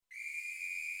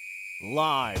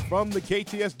Live from the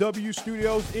KTSW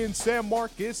studios in San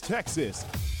Marcos, Texas,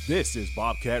 this is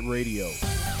Bobcat Radio.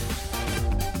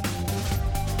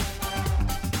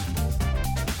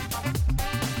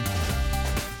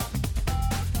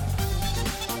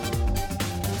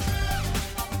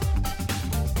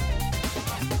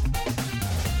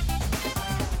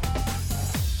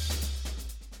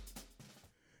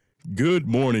 Good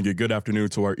morning and good afternoon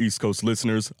to our East Coast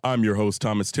listeners. I'm your host,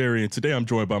 Thomas Terry, and today I'm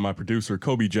joined by my producer,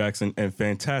 Koby Jackson, and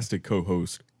fantastic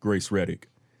co-host, Grace Reddic.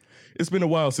 It's been a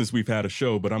while since we've had a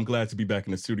show, but I'm glad to be back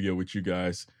in the studio with you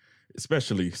guys,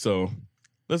 especially. So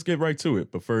let's get right to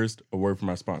it. But first, a word from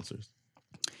our sponsors.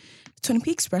 Twin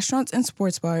Peaks Restaurants and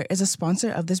Sports Bar is a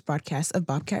sponsor of this broadcast of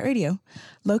Bobcat Radio.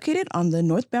 Located on the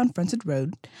northbound fronted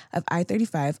road of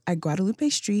I-35 at Guadalupe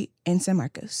Street in San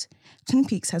Marcos. Twin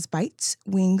Peaks has bites,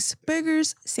 wings,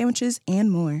 burgers, sandwiches, and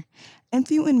more.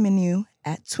 Empty and menu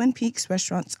at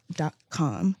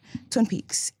twinpeaksrestaurants.com. Twin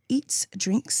Peaks, eats,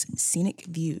 drinks, scenic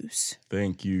views.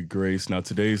 Thank you, Grace. Now,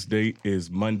 today's date is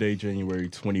Monday, January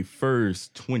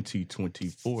 21st,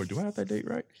 2024. Do I have that date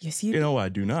right? Yes, you do. No, I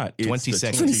do not. It's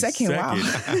 22nd. 22nd, wow.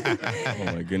 Oh,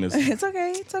 my goodness. It's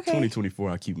okay, it's okay. 2024,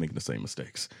 I keep making the same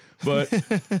mistakes. But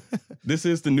this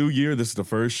is the new year. This is the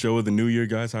first show of the new year,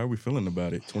 guys. How are we feeling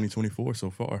about it? 2024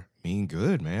 so far? Being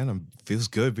good, man. Feels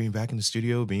good being back in the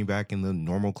studio, being back in the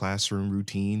normal classroom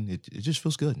routine. It just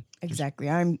feels good. Exactly.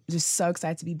 I'm just so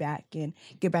excited to be back and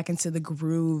get back into the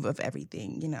groove of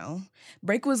everything, you know.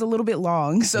 Break was a little bit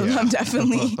long, so Yeah. I'm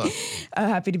definitely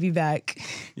happy to be back.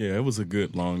 Yeah, it was a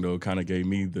good long, though. Kind of gave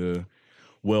me the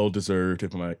well-deserved,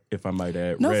 if I might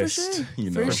add, No, rest. for sure. You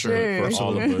know, For sure. for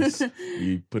all of us.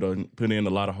 We put in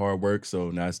a lot of hard work,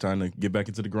 so now it's time to get back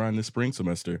into the grind this spring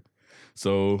semester.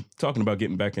 So talking about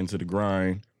getting back into the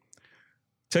grind,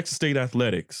 Texas State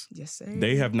Athletics, Yes, sir.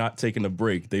 they have not taken a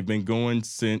break. They've been going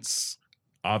since,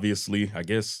 obviously, I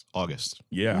guess, August.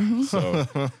 yeah. So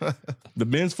the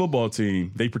men's football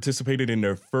team, they participated in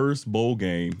their first bowl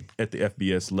game at the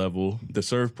FBS level, the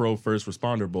Serve Pro First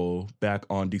Responder Bowl, back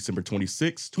on December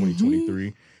 26,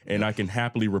 2023. And I can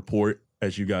happily report,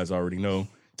 as you guys already know,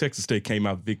 Texas State came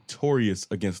out victorious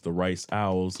against the Rice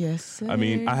Owls. Yes, sir. I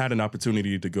mean, I had an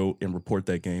opportunity to go and report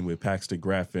that game with Paxton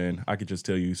Graffin. I could just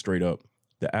tell you straight up,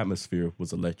 the atmosphere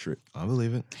was electric. I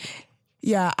believe it.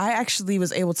 Yeah, I actually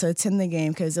was able to attend the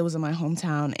game because it was in my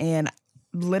hometown. And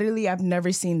literally, I've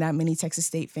never seen that many Texas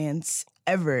State fans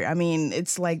ever. I mean,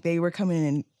 it's like they were coming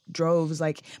in droves,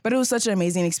 but it was such an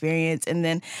amazing experience. And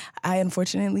then I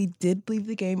unfortunately did leave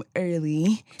the game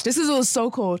early just because it was so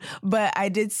cold. But I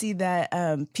did see that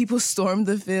people stormed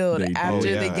the field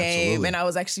after the game. Absolutely. And I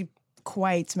was actually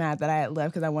quite mad that I had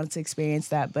left because I wanted to experience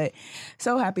that. But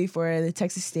so happy for the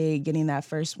Texas State getting that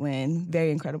first win.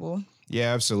 Very incredible.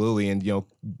 Yeah, absolutely. And, you know,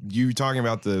 you were talking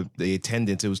about the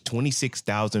attendance. It was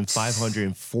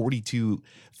 26,542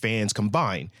 fans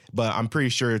combined. But I'm pretty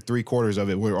sure 3/4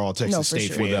 of it were all Texas State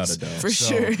sure. fans. Without a doubt. For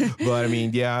sure. But, I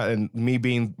mean, yeah, and me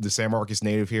being the San Marcos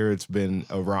native here, it's been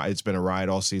a ride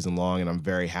all season long, and I'm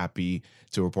very happy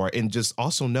to report. And just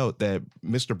also note that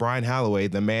Mr. Brian Holloway,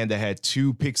 the man that had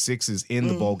 2 pick sixes in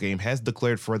the bowl game, has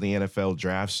declared for the NFL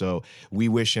draft. So we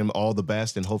wish him all the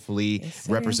best and hopefully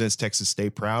represents Texas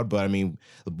State proud. But I mean,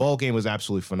 the bowl game was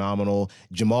absolutely phenomenal.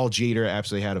 Jamal Jeter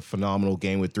absolutely had a phenomenal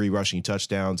game with 3 rushing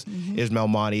touchdowns. Ismail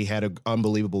Mahdi had an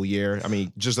unbelievable year. I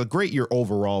mean, just a great year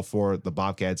overall for the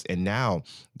Bobcats. And now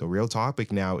the real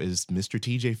topic now is Mr.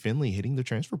 TJ Finley hitting the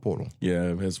transfer portal.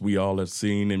 Yeah, as we all have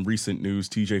seen in recent news,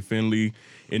 TJ Finley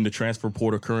in the transfer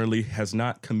portal currently has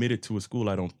not committed to a school,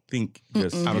 I don't think. I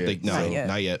don't think, no,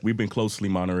 not yet. We've been closely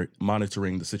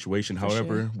monitoring the situation.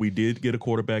 However, we did get a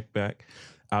quarterback back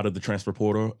out of the transfer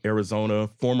portal,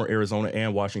 former Arizona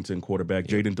and Washington quarterback,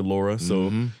 Jaden DeLora.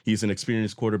 So he's an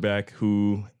experienced quarterback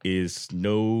who is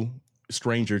no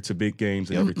stranger to big games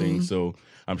and everything. So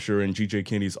I'm sure in G.J.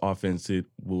 Kenny's offense, it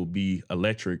will be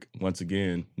electric once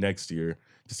again next year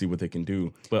to see what they can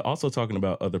do. But also talking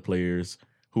about other players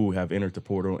who have entered the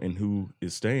portal and who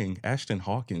is staying. Ashton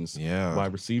Hawkins,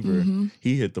 wide receiver,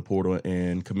 he hit the portal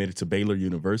and committed to Baylor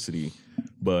University.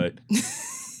 But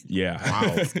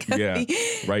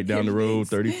right down the road,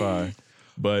 35.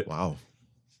 But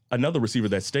another receiver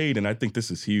that stayed, and I think this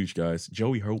is huge, guys,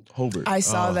 Joey Hobart. I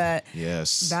saw that.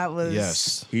 Yes. That was...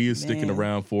 Yes. He is sticking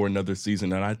around for another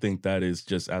season, and I think that is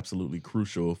just absolutely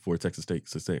crucial for Texas State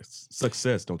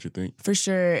success, don't you think? For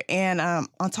sure. And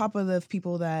on top of the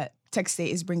people that Texas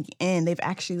State is bringing in, they've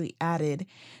actually added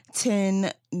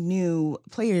 10 new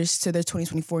players to their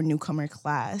 2024 newcomer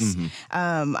class.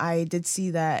 I did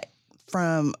see that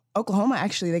from Oklahoma,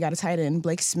 actually, they got a tight end,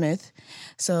 Blake Smith.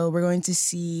 So we're going to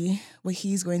see what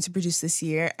he's going to produce this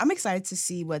year. I'm excited to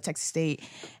see what Texas State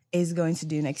is going to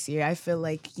do next year. I feel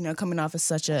like, coming off of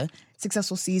such a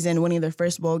successful season, winning their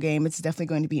first bowl game, it's definitely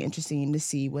going to be interesting to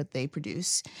see what they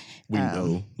produce. We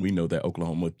know that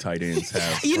Oklahoma tight ends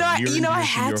have. I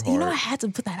had to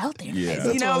put that out there. Yeah.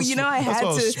 I had to.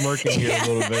 I was smirking here a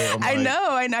little bit.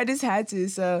 I just had to.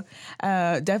 So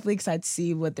definitely excited to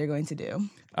see what they're going to do.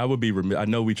 I would be remiss. I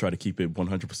know we try to keep it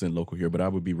 100% local here, but I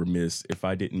would be remiss if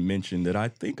I didn't mention that I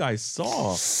think I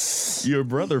saw your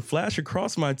brother flash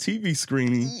across my TV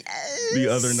screen the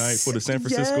other night for the San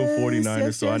Francisco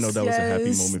 49ers. So I know that was a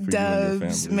happy moment for you and your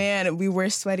family. Man, we were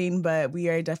sweating, but we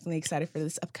are definitely excited for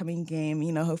this upcoming game.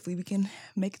 Hopefully we can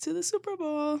make it to the Super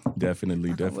Bowl.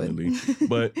 Definitely.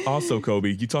 But also,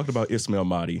 Koby, you talked about Ismail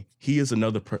Mahdi. He is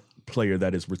another player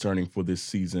that is returning for this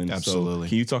season. Absolutely. So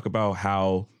can you talk about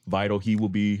how vital he will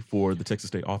be for the Texas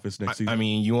State offense next season? I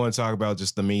mean, you want to talk about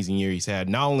just the amazing year he's had,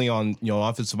 not only on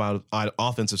offensive side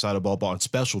of the ball, but on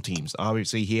special teams.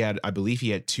 Obviously, I believe he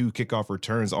had 2 kickoff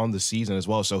returns on the season as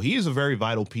well. So he is a very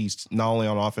vital piece, not only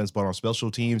on offense but on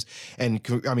special teams. And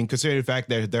I mean, considering the fact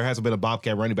that there hasn't been a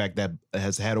Bobcat running back that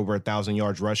has had over 1,000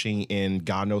 yards rushing in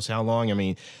God knows how long. I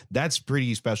mean, that's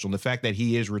pretty special. And the fact that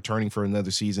he is returning for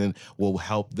another season will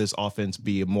help this offense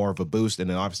be more of a boost. And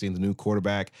then obviously the new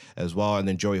quarterback as well, and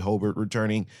then Joey Hobart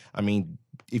returning. I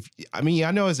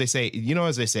know as they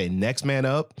say, next man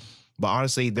up. But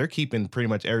honestly, they're keeping pretty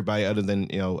much everybody other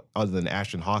than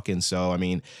Ashton Hawkins. So I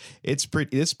mean, it's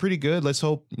pretty good. Let's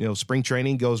hope spring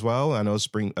training goes well. I know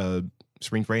spring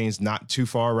training is not too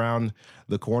far around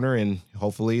the corner, and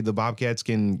hopefully the Bobcats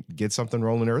can get something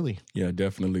rolling early. Yeah,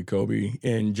 definitely, Koby.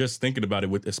 And just thinking about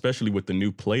it, especially with the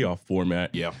new playoff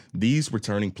format, these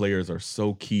returning players are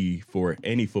so key for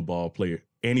any football player,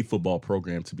 any football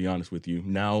program, to be honest with you,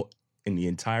 now in the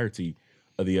entirety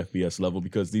of the FBS level,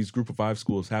 because these Group of 5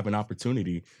 schools have an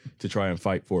opportunity to try and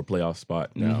fight for a playoff spot.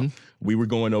 Now, we were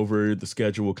going over the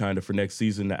schedule kind of for next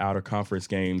season, the outer conference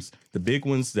games. The big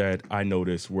ones that I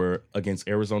noticed were against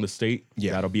Arizona State.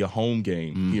 Yeah. That'll be a home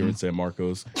game here in San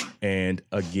Marcos, and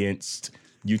against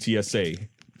UTSA,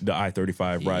 the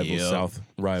I-35 rivals, South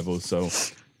rivals. So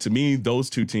to me,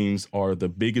 those 2 teams are the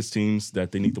biggest teams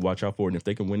that they need to watch out for. And if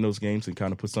they can win those games and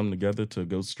kind of put something together to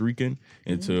go streaking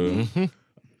into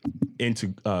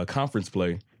conference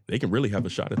play, they can really have a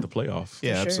shot at the playoffs.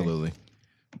 Yeah, absolutely.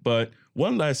 But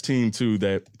one last team, too,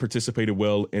 that participated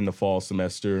well in the fall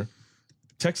semester,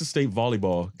 Texas State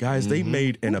Volleyball. Guys, they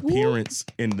made an appearance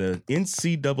in the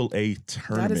NCAA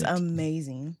tournament. That is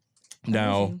amazing.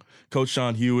 Now, Coach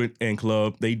Sean Hewitt and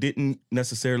club, they didn't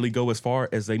necessarily go as far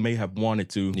as they may have wanted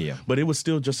to, but it was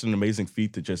still just an amazing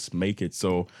feat to just make it.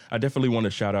 So I definitely want to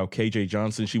shout out KJ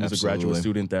Johnson. She was a graduate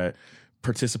student that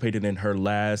participated in her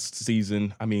last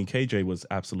season. I mean, KJ was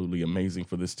absolutely amazing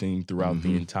for this team throughout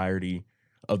the entirety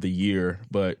of the year.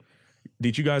 But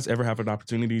did you guys ever have an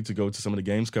opportunity to go to some of the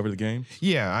games, cover the game?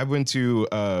 Yeah, I went to,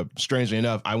 strangely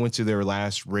enough, their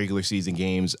last regular season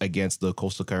games against the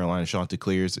Coastal Carolina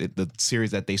Chanticleers, the series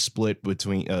that they split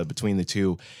between the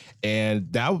two.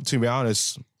 And that, to be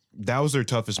honest, that was their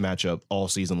toughest matchup all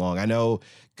season long. I know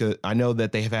that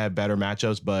they have had better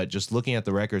matchups, but just looking at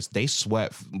the records, they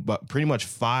swept but pretty much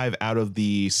 5 out of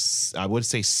the, I would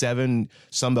say, 7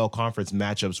 Sun Belt Conference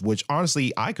matchups, which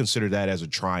honestly I consider that as a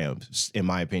triumph in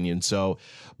my opinion. So,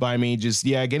 but I mean,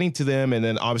 getting to them, and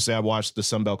then obviously I watched the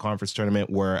Sun Belt Conference tournament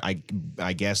where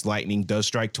I guess Lightning does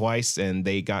strike twice, and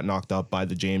they got knocked up by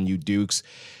the JMU Dukes.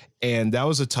 And that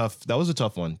was a tough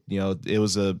one. It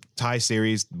was a tie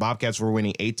series. Bobcats were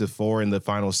winning 8-4 in the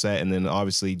final set. And then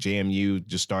obviously JMU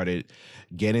just started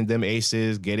getting them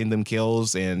aces, getting them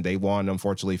kills. And they won,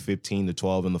 unfortunately,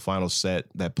 15-12 in the final set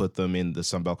that put them in the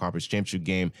Sun Belt Conference Championship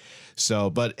game. So,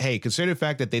 but hey, consider the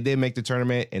fact that they did make the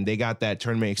tournament and they got that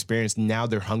tournament experience. Now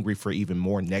they're hungry for even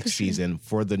more next season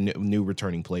for the new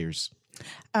returning players.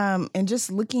 And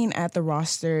just looking at the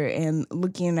roster and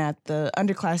looking at the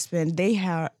underclassmen,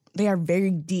 they are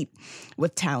very deep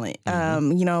with talent.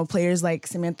 Players like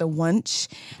Samantha Wunsch,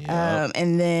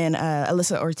 and then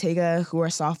Alyssa Ortega, who are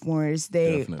sophomores.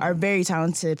 They are very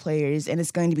talented players, and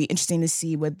it's going to be interesting to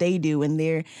see what they do in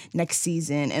their next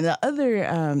season. And the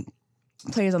other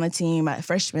players on the team,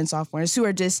 freshmen, sophomores, who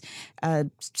are just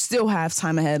still have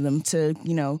time ahead of them to,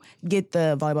 get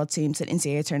the volleyball team to the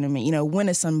NCAA tournament, win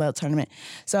a Sun Belt tournament.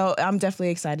 So I'm definitely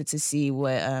excited to see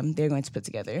what they're going to put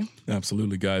together.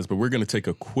 Absolutely, guys. But we're going to take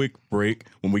a quick break.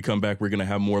 When we come back, we're going to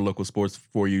have more local sports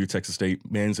for you, Texas State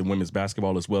men's and women's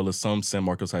basketball, as well as some San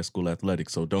Marcos High School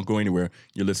athletics. So don't go anywhere.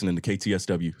 You're listening to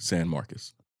KTSW San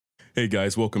Marcos. Hey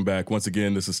guys, welcome back. Once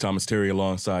again, this is Thomas Terry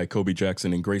alongside Koby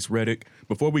Jackson and Grace Reddic.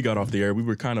 Before we got off the air, we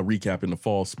were kind of recapping the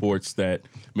fall sports that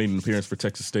made an appearance for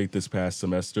Texas State this past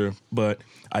semester, but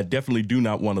I definitely do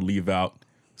not want to leave out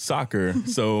soccer.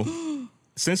 So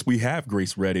since we have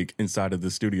Grace Reddic inside of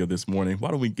the studio this morning, why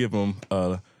don't we give them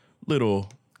a little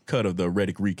cut of the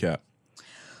Reddic recap?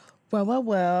 Well,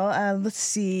 let's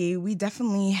see. We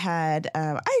definitely had,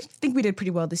 I think we did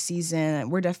pretty well this season.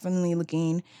 We're definitely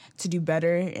looking to do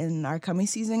better in our coming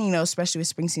season, especially with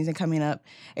spring season coming up.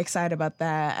 Excited about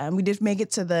that. We did make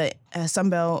it to the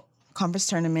Sun Belt Conference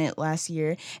tournament last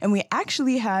year, and we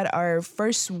actually had our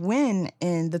first win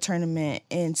in the tournament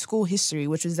in school history,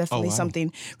 which was definitely something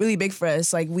really big for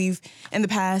us. Like in the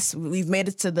past, we've made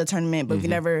it to the tournament, but we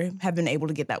never have been able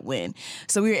to get that win.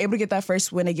 So we were able to get that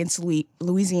first win against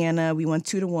Louisiana. We won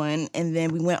 2-1, and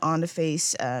then we went on to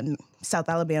face South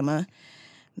Alabama.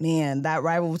 Man, that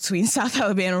rival between South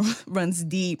Alabama runs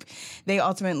deep. They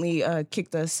ultimately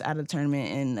kicked us out of the tournament,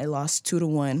 and they lost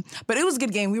 2-1. But it was a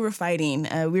good game. We were fighting.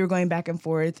 We were going back and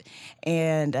forth.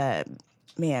 And,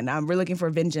 we're looking for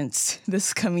vengeance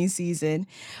this coming season.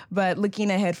 But looking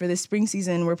ahead for this spring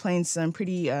season, we're playing some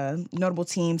pretty notable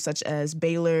teams such as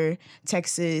Baylor,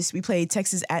 Texas. We played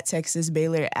Texas at Texas,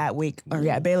 Baylor at Wake.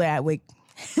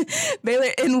 Baylor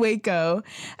in Waco.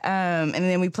 And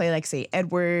then we play, like, say,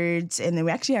 Edwards. And then we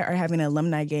actually are having an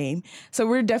alumni game. So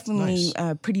we're definitely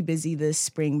pretty busy this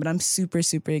spring. But I'm super,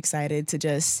 super excited to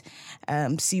just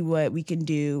see what we can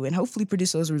do and hopefully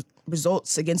produce those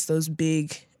results against those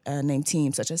big name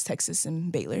teams such as Texas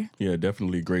and Baylor. Yeah,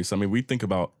 definitely, Grace. I mean, we think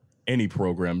about any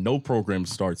program. No program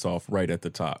starts off right at the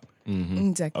top. Mm-hmm.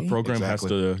 Exactly. A program has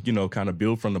to, kind of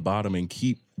build from the bottom and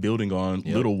keep building on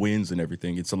little wins and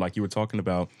everything. And so, like you were talking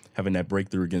about having that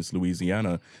breakthrough against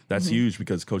Louisiana, that's huge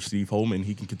because Coach Steve Holman,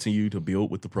 he can continue to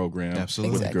build with the program,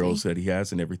 with the girls that he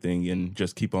has and everything, and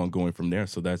just keep on going from there.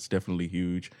 So that's definitely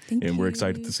huge. And we're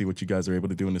excited to see what you guys are able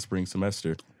to do in the spring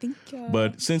semester. Thank you.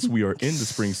 But since we are in the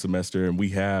spring semester and we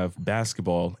have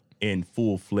basketball in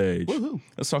full-fledged,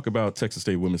 let's talk about Texas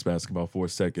State women's basketball for a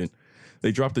second.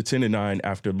 They dropped to 10-9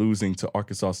 after losing to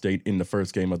Arkansas State in the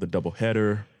first game of the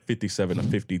doubleheader,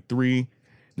 57-53.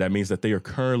 That means that they are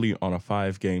currently on a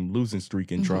 5-game losing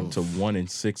streak and dropped to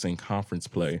 1-6 in conference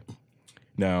play.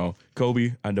 Now,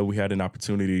 Koby, I know we had an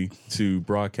opportunity to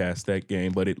broadcast that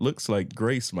game, but it looks like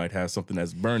Grace might have something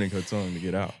that's burning her tongue to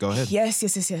get out. Go ahead. Yes.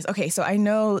 Okay, so I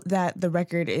know that the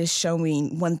record is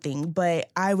showing one thing, but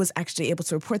I was actually able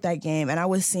to report that game, and I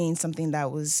was seeing something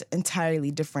that was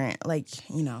entirely different. Like,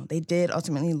 they did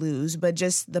ultimately lose, but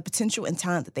just the potential and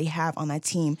talent that they have on that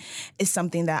team is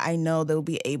something that I know they'll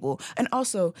be able. And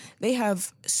also, they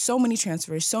have so many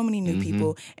transfers, so many new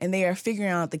people, and they are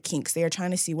figuring out the kinks. They are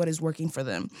trying to see what is working for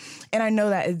them. And I know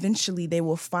that eventually they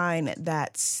will find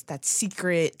that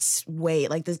secret way,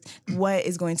 like what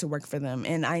is going to work for them.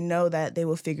 And I know that they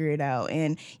will figure it out.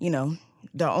 And,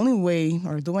 the only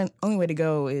way to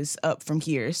go is up from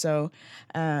here. So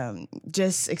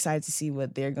just excited to see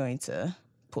what they're going to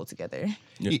pull together.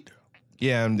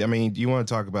 Yeah, I mean, you want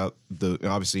to talk about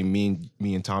obviously me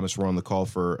and Thomas were on the call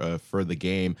for the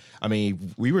game. I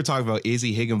mean, we were talking about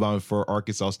Izzy Higginbotham for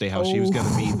Arkansas State, how she was going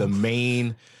to be the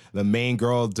main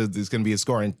girl that's going to be a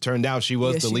scorer. And turned out she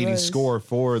was the leading scorer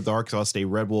for the Arkansas State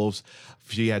Red Wolves.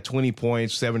 She had 20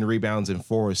 points, 7 rebounds, and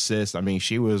 4 assists. I mean,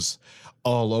 she was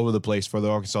all over the place for the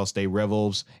Arkansas State Red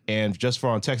Wolves. And just for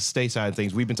on Texas State side of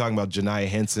things, we've been talking about Janiah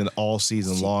Henson all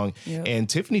season long. Yep. And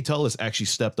Tiffany Tullis actually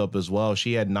stepped up as well.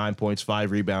 She had 9 points, 5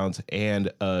 rebounds,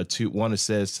 and 1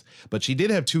 assist. But she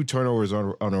did have 2 turnovers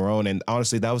on her own. And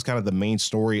honestly, that was kind of the main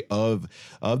story of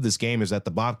this game, is that the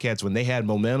Bobcats, when they had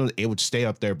momentum, it would stay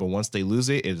up there. But once they lose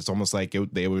it, it's almost like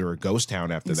they were a ghost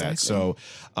town after that. So,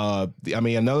 I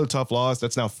mean, another tough loss.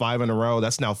 That's now 5 in a row.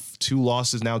 That's now 2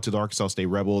 losses now to the Arkansas State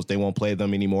Rebels. They won't play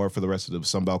them anymore for the rest of the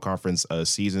Sun Belt Conference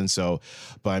season. So,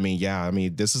 but I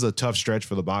mean, this is a tough stretch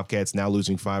for the Bobcats, now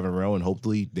losing 5 in a row, and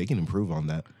hopefully they can improve on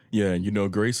that. Yeah,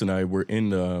 Grace and I were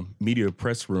in the media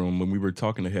press room when we were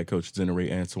talking to head coach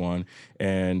Zenere Antoine,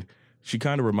 and she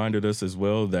kind of reminded us as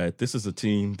well that this is a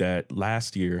team that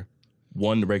last year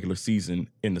won the regular season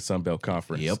in the Sun Belt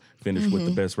Conference, finished with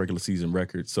the best regular season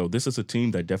record. So this is a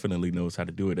team that definitely knows how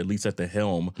to do it, at least at the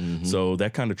helm. So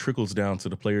that kind of trickles down to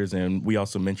the players. And we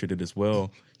also mentioned it as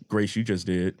well, Grace, you just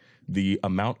did, the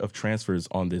amount of transfers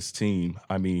on this team.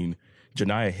 I mean,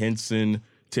 Janiah Henson,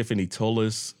 Tiffany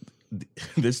Tullis,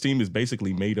 this team is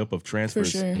basically made up of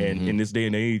transfers. And in this day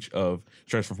and age of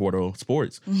transfer portal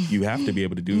sports, you have to be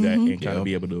able to do that and kind of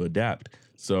be able to adapt.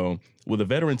 So with a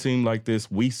veteran team like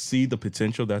this, we see the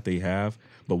potential that they have,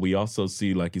 but we also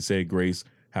see, like you said, Grace,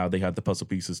 how they have the puzzle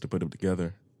pieces to put them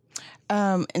together.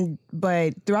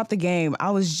 But throughout the game,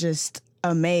 I was just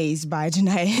amazed by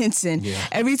Janiah Henson. Yeah.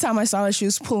 Every time I saw her, she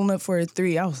was pulling up for a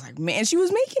three. I was like, man, she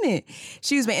was making it.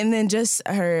 And then just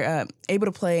her able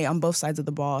to play on both sides of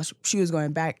the ball. She was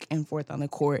going back and forth on the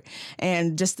court,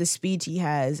 and just the speed she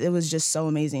has. It was just so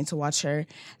amazing to watch her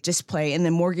just play. And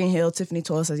then Morgan Hill, Tiffany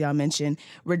Tullis, as y'all mentioned,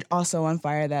 were also on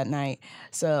fire that night.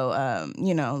 So,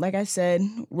 like I said,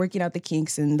 working out the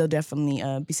kinks, and they'll definitely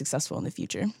be successful in the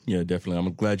future. Yeah, definitely.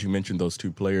 I'm glad you mentioned those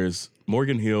two players.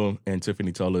 Morgan Hill and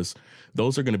Tiffany Tullis,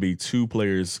 those are going to be two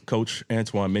players. Coach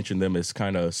Antoine mentioned them as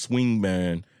kind of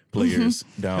swingman players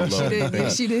down low.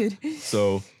 She did.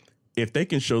 So if they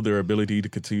can show their ability to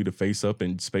continue to face up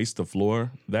and space the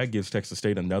floor, that gives Texas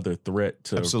State another threat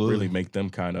to really make them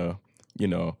kind of,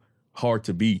 hard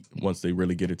to beat once they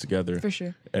really get it together. For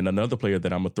sure. And another player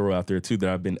that I'm going to throw out there, too, that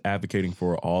I've been advocating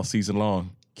for all season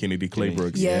long, Kennedy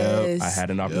Claybrooks. Yes. I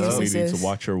had an opportunity to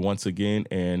watch her once again,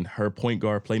 and her point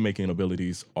guard playmaking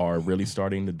abilities are really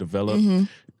starting to develop.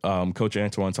 Coach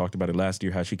Antoine talked about it last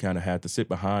year, how she kind of had to sit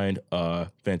behind a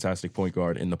fantastic point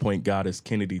guard, and the point goddess,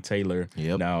 Kennedy Taylor.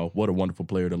 Now, what a wonderful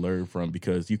player to learn from,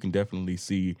 because you can definitely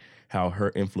see how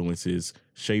her influence is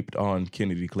shaped on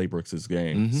Kennedy Claybrooks'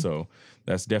 game. So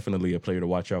that's definitely a player to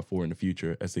watch out for in the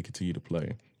future as they continue to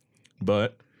play.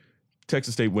 But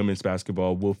Texas State women's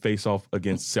basketball will face off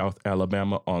against South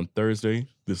Alabama on Thursday.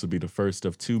 This will be the first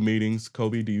of two meetings.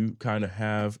 Koby, do you kind of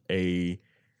have a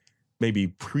maybe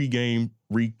pregame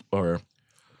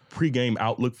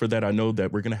outlook for that? I know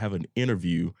that we're going to have an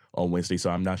interview on Wednesday, so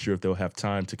I'm not sure if they'll have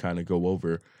time to kind of go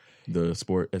over the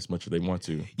sport as much as they want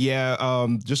to. Yeah,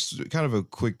 just kind of a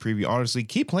quick preview. Honestly,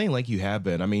 keep playing like you have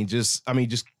been. I mean, just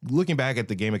looking back at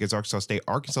the game against Arkansas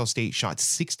State shot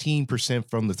 16%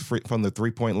 from the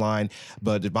 3-point line,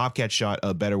 but the Bobcats shot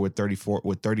better with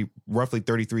roughly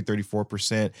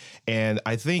 34%. And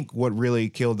I think what really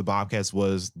killed the Bobcats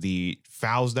was the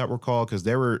fouls that were called, because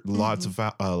there were lots of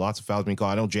fouls being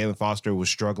called. I know Jalen Foster was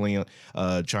struggling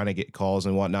trying to get calls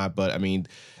and whatnot, but I mean,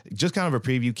 just kind of a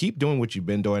preview. Keep doing what you've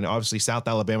been doing. Obviously, South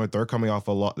Alabama, they were coming off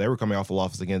a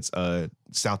loss against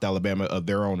South Alabama of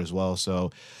their own as well.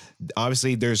 So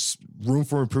obviously, there's room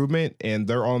for improvement, and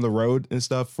they're on the road and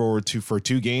stuff for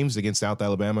two games against South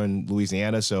Alabama and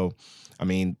Louisiana. So, I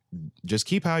mean, just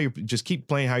keep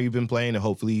playing how you've been playing, and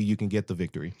hopefully you can get the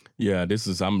victory. Yeah,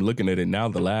 I'm looking at it now,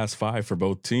 the last five for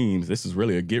both teams. This is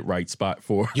really a get-right spot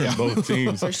for both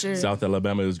teams. For sure. South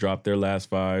Alabama has dropped their last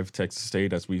five. Texas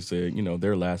State, as we said,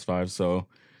 their last five. So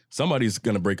somebody's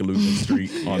going to break a losing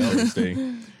streak on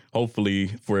Thursday. Hopefully,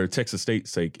 for Texas State's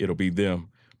sake, it'll be them.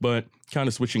 But kind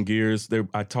of switching gears,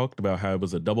 I talked about how it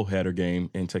was a doubleheader game,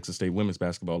 and Texas State women's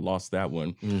basketball lost that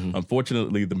one.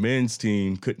 Unfortunately, the men's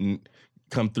team couldn't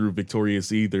come through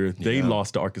victorious either. They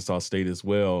lost to Arkansas State as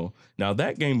well. Now,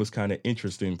 that game was kind of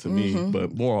interesting to me,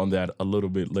 but more on that a little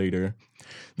bit later.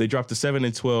 They dropped to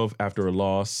 7-12 after a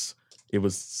loss. It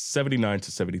was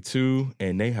 79-72,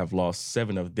 and they have lost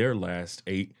 7 of their last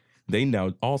 8. They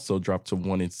now also dropped to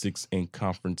 1-6 in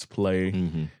conference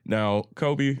play. Now,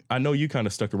 Koby, I know you kind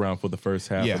of stuck around for the first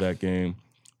half of that game.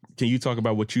 Can you talk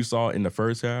about what you saw in the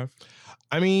first half?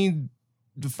 I mean,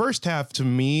 the first half, to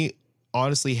me,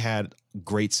 honestly had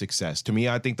great success. To me,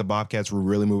 I think the Bobcats were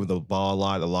really moving the ball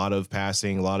a lot of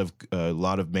passing, a lot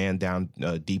of man down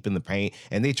deep in the paint,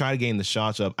 and they tried to gain the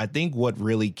shots up. I think what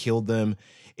really killed them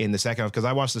in the second half, because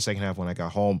I watched the second half when I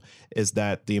got home, is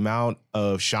that the amount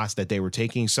of shots that they were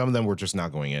taking, some of them were just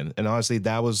not going in. And honestly,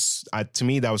 to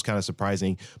me, that was kind of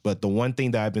surprising. But the one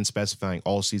thing that I've been specifying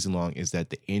all season long is that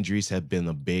the injuries have been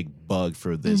a big bug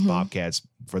for this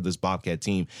Bobcat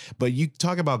team. But you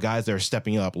talk about guys that are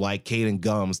stepping up, like Caden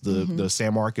Gums, the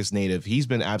San Marcos native. He's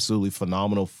been absolutely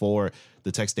phenomenal for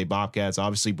the Texas State Bobcats.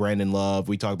 Obviously, Brandon Love.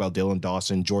 We talk about Dylan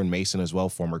Dawson, Jordan Mason as well,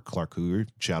 former Clark Cougar.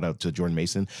 Shout out to Jordan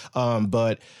Mason.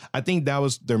 But I think that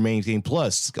was their main thing.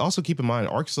 Plus, also keep in mind,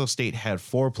 Arkansas State had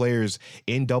 4 players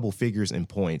in double figures in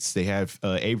points. They have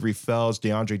Avery Fells,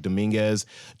 DeAndre Dominguez,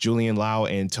 Julian Lau,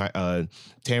 and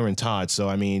Taryn Todd. So,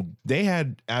 I mean, they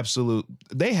had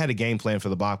a game plan for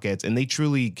the Bobcats, and they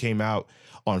truly came out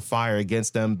on fire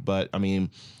against them. But, I mean,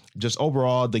 just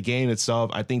overall, the game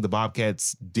itself, I think the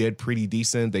Bobcats did pretty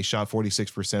decent. They shot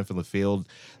 46% from the field.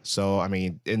 So, I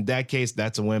mean, in that case,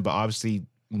 that's a win. But obviously,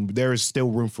 there is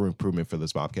still room for improvement for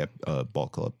this Bobcat ball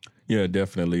club. Yeah,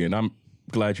 definitely. And I'm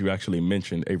glad you actually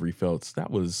mentioned Avery Felts.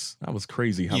 That was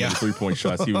crazy how many 3-point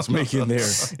shots he was making there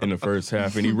in the first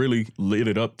half. And he really lit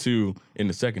it up, too, in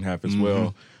the second half as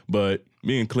well. But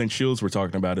me and Clint Shields were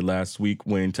talking about it last week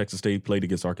when Texas State played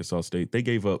against Arkansas State. They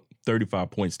gave up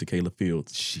 35 points to Caleb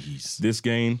Fields. Jeez. This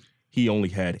game, he only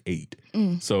had 8.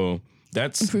 So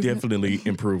That's definitely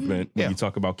improvement when you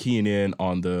talk about keying in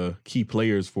on the key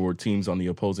players for teams on the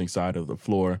opposing side of the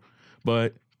floor.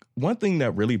 But one thing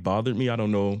that really bothered me, I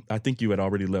don't know, I think you had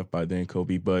already left by then,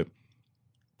 Koby, but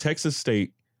Texas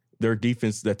State, their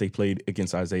defense that they played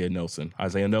against Isaiah Nelson.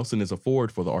 Isaiah Nelson is a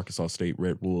forward for the Arkansas State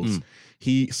Red Wolves.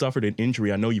 He suffered an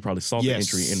injury. I know you probably saw the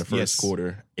injury in the first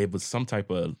quarter. It was some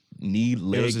type of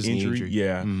leg injury.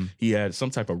 Yeah. He had some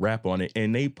type of wrap on it,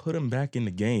 and they put him back in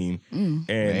the game,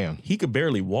 and he could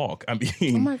barely walk. I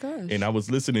mean, oh my gosh. And I was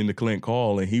listening to Clint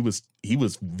Call, and he was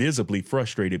visibly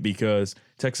frustrated because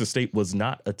Texas State was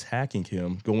not attacking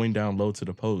him going down low to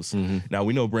the post. Now,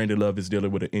 we know Brandon Love is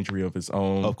dealing with an injury of his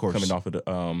own, of course, coming off of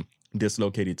the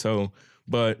dislocated toe.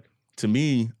 But to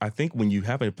me, I think when you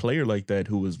have a player like that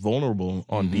who is vulnerable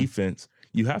on defense,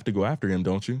 you have to go after him,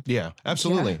 don't you? Yeah,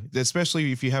 absolutely. Yeah.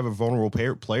 Especially if you have a vulnerable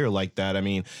player like that. I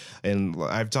mean, and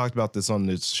I've talked about this on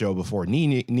this show before.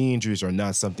 Knee injuries are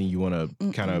not something you want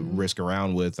to kind of risk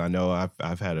around with. I know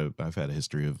I've had a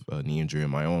history of knee injury of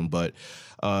my own, but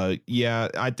I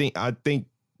think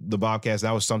the Bobcats,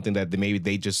 that was something that maybe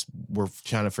they just were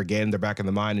trying to forget in the back of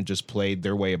the mind and just played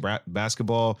their way of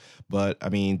basketball. But I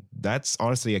mean, that's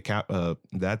honestly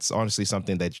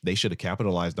something that they should have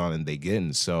capitalized on, and they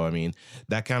didn't. So I mean,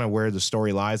 that kind of where the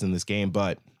story lies in this game.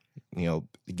 But the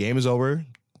game is over.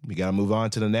 We got to move on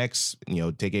to the next.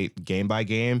 Take it game by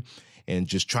game and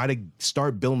just try to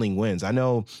start building wins. I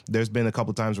know there's been a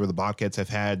couple times where the Bobcats have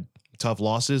had tough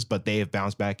losses, but they have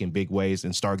bounced back in big ways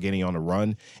and start getting on a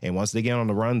run. And once they get on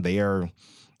the run, they're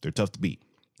tough to beat.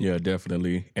 Yeah,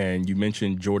 definitely. And you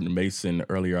mentioned Jordan Mason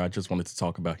earlier. I just wanted to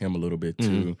talk about him a little bit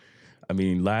too. I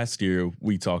mean, last year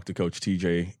we talked to Coach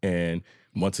TJ, and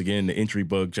once again, the injury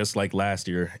bug, just like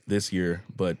this year,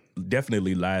 but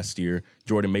definitely last year,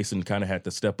 Jordan Mason kind of had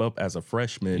to step up as a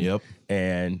freshman. Yep.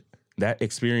 And that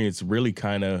experience really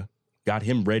kind of got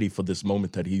him ready for this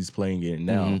moment that he's playing in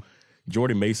now.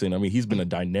 Jordan Mason, I mean, he's been a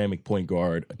dynamic point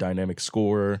guard, a dynamic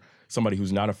scorer, somebody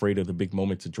who's not afraid of the big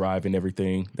moment to drive and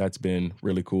everything. That's been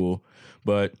really cool.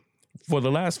 But for the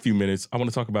last few minutes, I want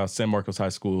to talk about San Marcos High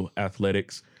School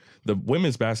athletics. The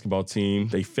women's basketball team,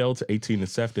 they fell to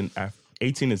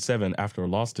 18-7 after a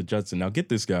loss to Judson. Now, get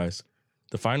this, guys.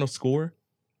 The final score,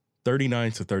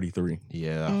 39-33.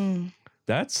 Yeah.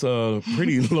 That's a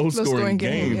pretty low-scoring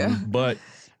game. Yeah. But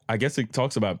I guess it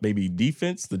talks about maybe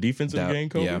defense, the defensive game,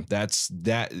 Koby. Yeah, that's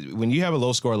that. When you have a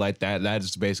low score like that, that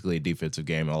is basically a defensive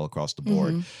game all across the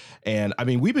board. And I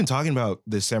mean, we've been talking about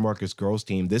the San Marcos girls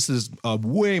team. This is a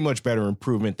way much better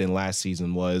improvement than last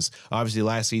season was. Obviously,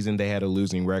 last season they had a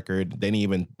losing record. They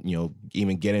didn't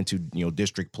even get into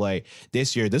district play.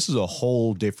 This year, this is a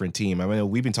whole different team. I mean,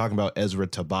 we've been talking about Ezra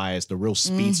Tobias, the real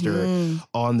speedster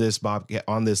on this Bobcat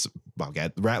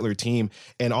Rattler team,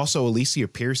 and also Alicia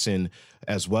Pearson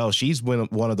as well. She's been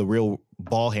one of the real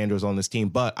ball handlers on this team.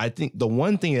 But I think the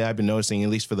one thing that I've been noticing,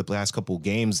 at least for the last couple of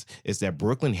games, is that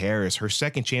Brooklyn Harris, her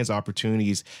second chance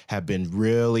opportunities have been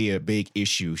really a big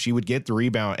issue. She would get the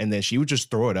rebound and then she would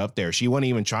just throw it up there. She wouldn't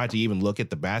even try to even look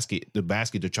at the basket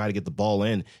to try to get the ball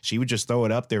in. She would just throw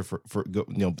it up there for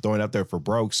throwing it up there for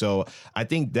broke. So I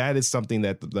think that is something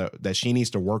that she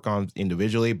needs to work on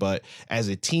individually. But as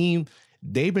a team,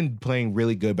 they've been playing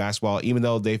really good basketball, even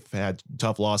though they've had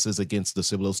tough losses against the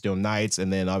Cibolo Steel Knights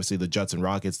and then obviously the Judson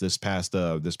Rockets this past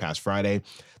Friday.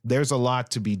 There's a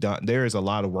lot to be done. There is a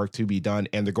lot of work to be done,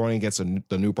 and they're going against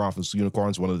the new Braunfels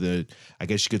Unicorns, one of the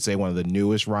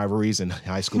newest rivalries in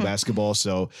high school basketball.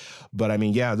 So, but I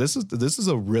mean, yeah, this is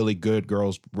a really good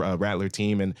girls Rattler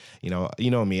team, and you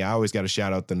know me, I always got to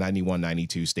shout out the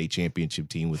 91-92 state championship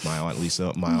team with my aunt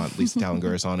Lisa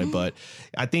Talenguris on it. But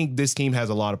I think this team has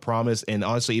a lot of promise. And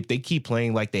honestly, if they keep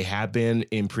playing like they have been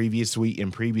in previous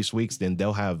weeks, then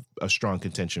they'll have a strong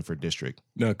contention for district.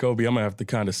 Now, Koby, I'm going to have to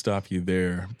kind of stop you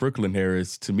there. Brooklyn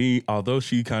Harris, to me, although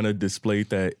she kind of displayed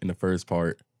that in the first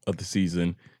part of the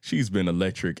season, she's been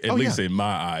electric, at least in my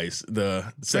eyes.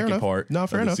 The second part of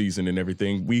the season and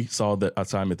everything, we saw the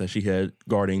assignment that she had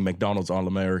guarding McDonald's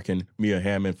All-American Mia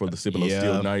Hammond for the Cibolo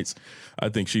Steel Knights. I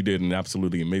think she did an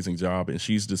absolutely amazing job, and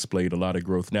she's displayed a lot of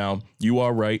growth. Now, you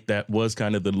are right. That was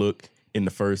kind of the look in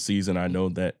the first season. I know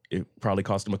that it probably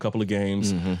cost them a couple of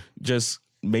games. Just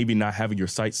maybe not having your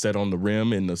sights set on the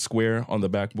rim and the square on the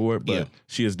backboard, but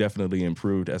she has definitely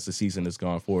improved as the season has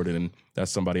gone forward, and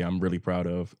that's somebody I'm really proud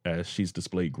of as she's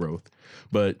displayed growth.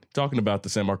 But talking about the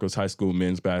San Marcos High School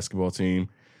men's basketball team,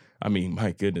 I mean,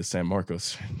 my goodness, San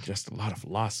Marcos, just a lot of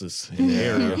losses in the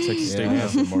area of Texas State and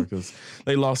San Marcos.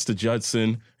 They lost to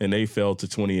Judson, and they fell to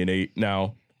 20-8.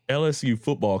 Now, LSU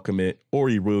football commit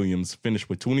Ori Williams finished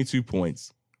with 22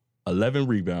 points, 11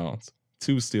 rebounds,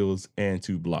 2 steals, and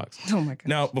 2 blocks. Oh, my God.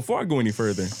 Now, before I go any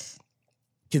further,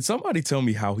 Can somebody tell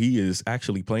me how he is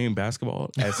actually playing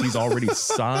basketball as he's already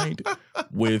signed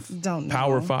with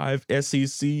Power 5,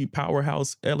 SEC,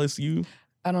 Powerhouse, LSU?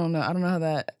 I don't know. I don't know how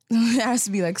that it has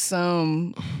to be like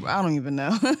some. I don't even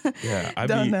know. Yeah, I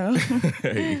don't know.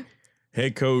 Hey,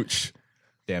 head coach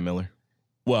Dan Miller.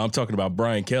 Well, I'm talking about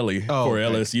Brian Kelly for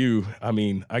LSU. I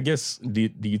mean, I guess, do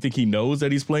you think he knows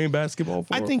that he's playing basketball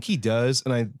for? I think he does,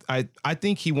 and I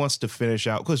think he wants to finish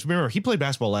out, because remember, he played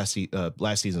basketball last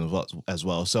season as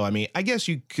well. So, I mean, I guess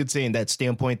you could say in that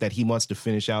standpoint that he wants to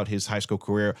finish out his high school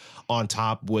career on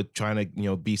top with trying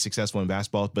to, be successful in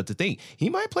basketball. But to think he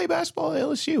might play basketball at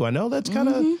LSU, I know that's kind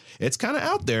of it's kind of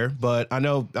out there, but I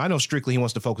know strictly he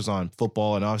wants to focus on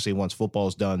football, and obviously once football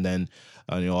is done, then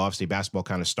obviously basketball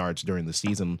kind of starts during the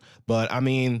season. But I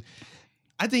mean,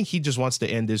 I think he just wants to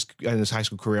end his high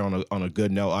school career on a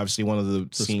good note. Obviously, one of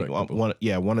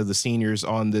the seniors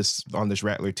on this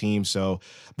Rattler team. So,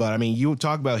 but I mean, you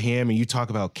talk about him, and you talk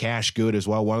about Cash Good as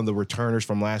well, one of the returners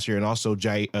from last year, and also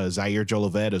Zaire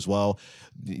Jolivet as well.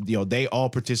 They all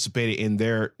participated in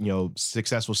their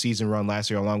successful season run last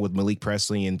year, along with Malik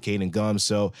Presley and Caden Gums.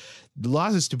 So, a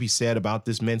lot is to be said about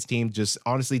this men's team. Just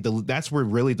honestly, that's where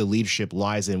really the leadership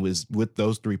lies in, was with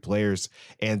those three players,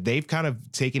 and they've kind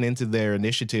of taken into their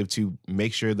initiative to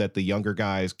make sure that the younger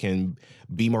guys can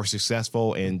be more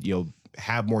successful and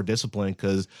have more discipline,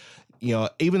 because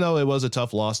even though it was a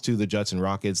tough loss to the Judson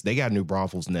Rockets, they got New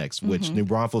Braunfels next, which New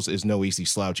Braunfels is no easy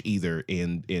slouch either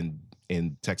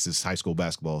in Texas high school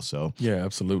basketball. So yeah,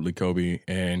 absolutely, Koby.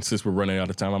 And since we're running out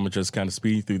of time, I'm gonna just kind of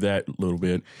speed through that a little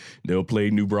bit. They'll play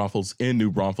New Braunfels in New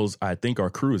Braunfels. I think our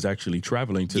crew is actually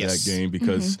traveling to that game,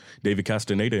 because David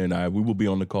Castaneda and we will be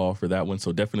on the call for that one.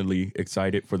 So definitely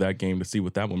excited for that game to see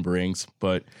what that one brings.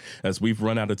 But as we've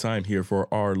run out of time here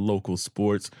for our local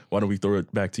sports, why don't we throw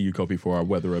it back to you, Koby, for our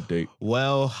weather update?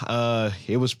 Well,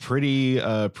 it was pretty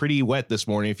wet this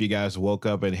morning. If you guys woke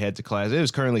up and head to class, it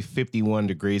was currently 51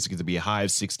 degrees. It's going to be a high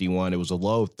of 61. It was a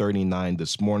low of 39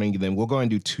 this morning. And then we'll go and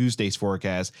do Tuesday's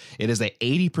forecast. It is an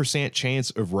 80%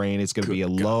 chance of rain. It's going to be a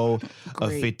low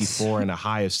of 54 and a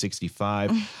high of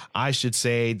 65. I should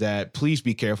say that please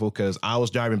be careful, because I was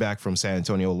driving back from San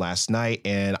Antonio last night,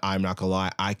 and I'm not gonna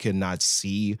lie, I could not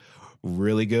see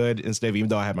really good. Instead, even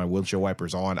though I had my windshield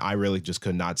wipers on, I really just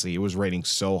could not see. It was raining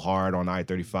so hard on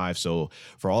I-35. So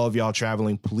for all of y'all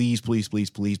traveling, please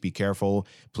be careful.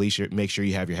 Please make sure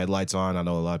you have your headlights on. I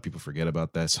know a lot of people forget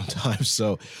about that sometimes.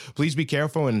 So please be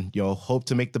careful, and hope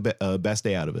to make the best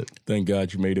day out of it. Thank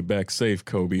God you made it back safe,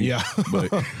 Koby. Yeah.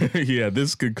 But yeah,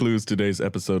 this concludes today's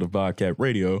episode of Bobcat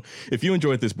Radio. If you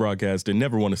enjoyed this broadcast and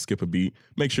never want to skip a beat,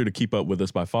 make sure to keep up with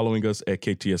us by following us at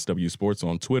KTSW Sports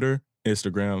on Twitter,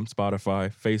 Instagram,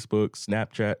 Spotify, Facebook,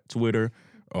 Snapchat, Twitter.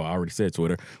 Oh, I already said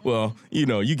Twitter. Well,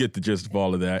 you get the gist of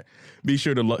all of that. Be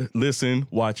sure to listen,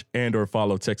 watch, and or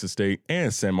follow Texas State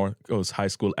and San Marcos High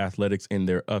School athletics in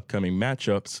their upcoming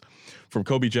matchups. From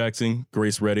Koby Jackson,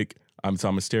 Grace Reddic, I'm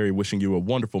Thomas Terry, wishing you a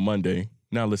wonderful Monday.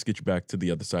 Now let's get you back to the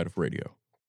other side of radio.